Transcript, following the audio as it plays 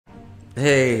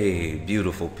Hey,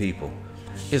 beautiful people.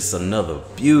 It's another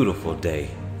beautiful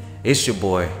day. It's your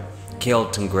boy,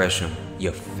 Kelton Gresham,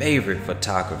 your favorite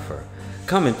photographer,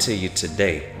 coming to you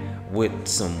today with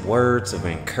some words of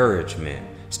encouragement,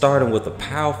 starting with a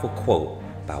powerful quote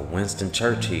by Winston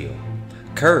Churchill.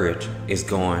 Courage is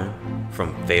going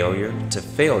from failure to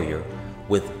failure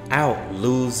without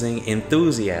losing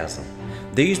enthusiasm.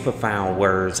 These profound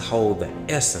words hold the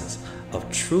essence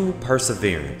of true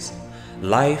perseverance.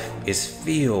 Life is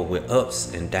filled with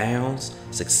ups and downs,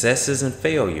 successes and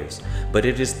failures, but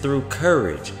it is through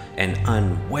courage and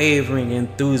unwavering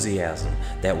enthusiasm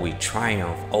that we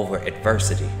triumph over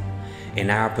adversity. In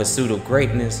our pursuit of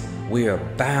greatness, we are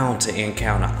bound to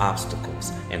encounter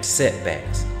obstacles and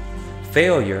setbacks.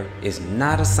 Failure is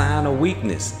not a sign of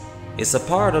weakness, it's a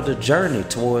part of the journey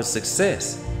towards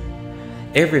success.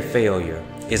 Every failure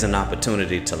is an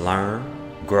opportunity to learn,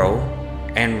 grow,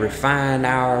 and refine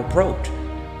our approach.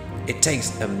 It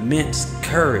takes immense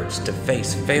courage to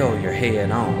face failure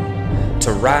head on,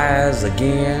 to rise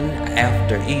again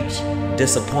after each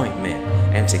disappointment,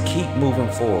 and to keep moving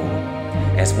forward.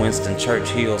 As Winston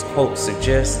Churchill's quote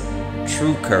suggests,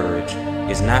 true courage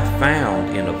is not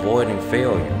found in avoiding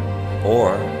failure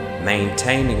or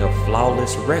maintaining a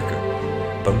flawless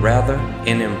record, but rather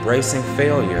in embracing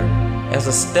failure as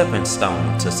a stepping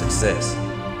stone to success.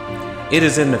 It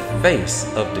is in the face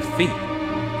of defeat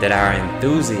that our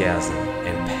enthusiasm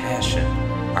and passion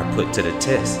are put to the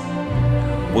test.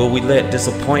 Will we let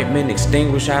disappointment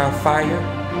extinguish our fire,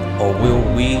 or will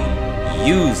we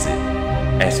use it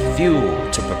as fuel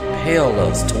to propel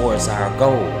us towards our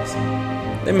goals?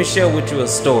 Let me share with you a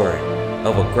story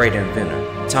of a great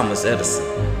inventor, Thomas Edison,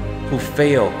 who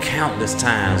failed countless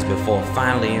times before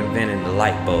finally inventing the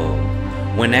light bulb.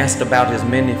 When asked about his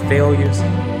many failures,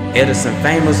 Edison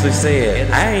famously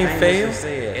said, "I ain't failed.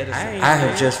 I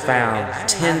have just found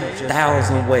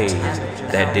 10,000 ways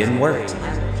that didn't work."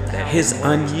 His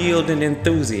unyielding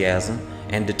enthusiasm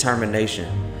and determination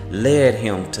led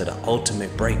him to the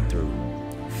ultimate breakthrough,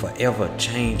 forever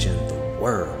changing the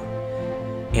world.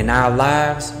 In our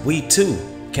lives, we too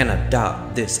can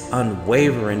adopt this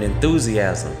unwavering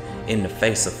enthusiasm in the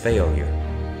face of failure.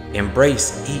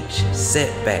 Embrace each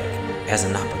setback as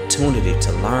an opportunity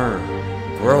to learn,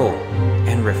 grow,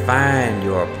 and refine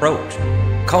your approach.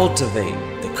 Cultivate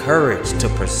the courage to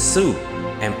pursue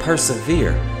and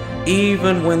persevere,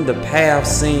 even when the path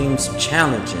seems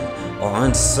challenging or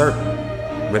uncertain.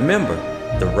 Remember,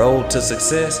 the road to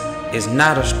success is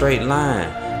not a straight line.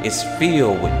 It's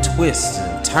filled with twists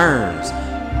and turns.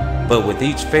 But with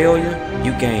each failure,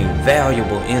 you gain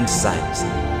valuable insights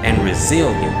and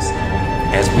resilience.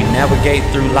 As we navigate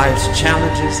through life's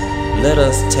challenges, let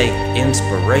us take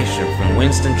inspiration from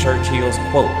Winston Churchill's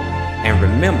quote and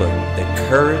remember that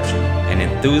courage and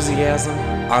enthusiasm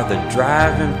are the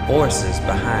driving forces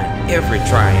behind every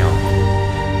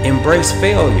triumph. Embrace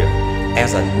failure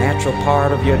as a natural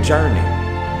part of your journey,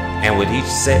 and with each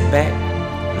setback,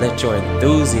 let your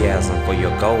enthusiasm for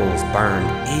your goals burn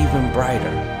even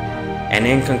brighter. And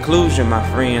in conclusion, my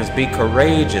friends, be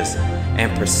courageous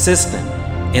and persistent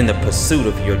in the pursuit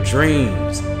of your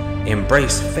dreams.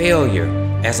 Embrace failure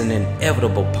as an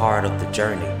inevitable part of the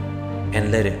journey,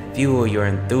 and let it fuel your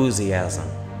enthusiasm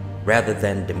rather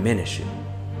than diminish it.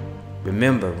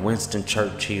 Remember Winston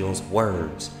Churchill's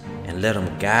words and let them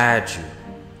guide you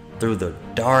through the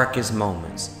darkest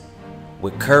moments.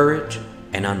 With courage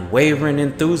and unwavering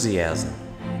enthusiasm,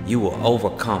 you will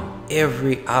overcome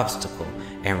every obstacle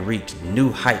and reach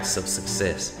new heights of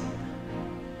success.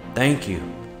 Thank you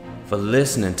for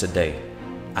listening today.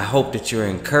 I hope that you're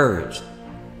encouraged.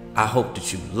 I hope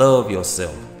that you love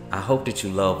yourself. I hope that you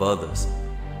love others.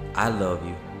 I love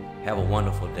you. Have a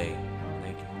wonderful day.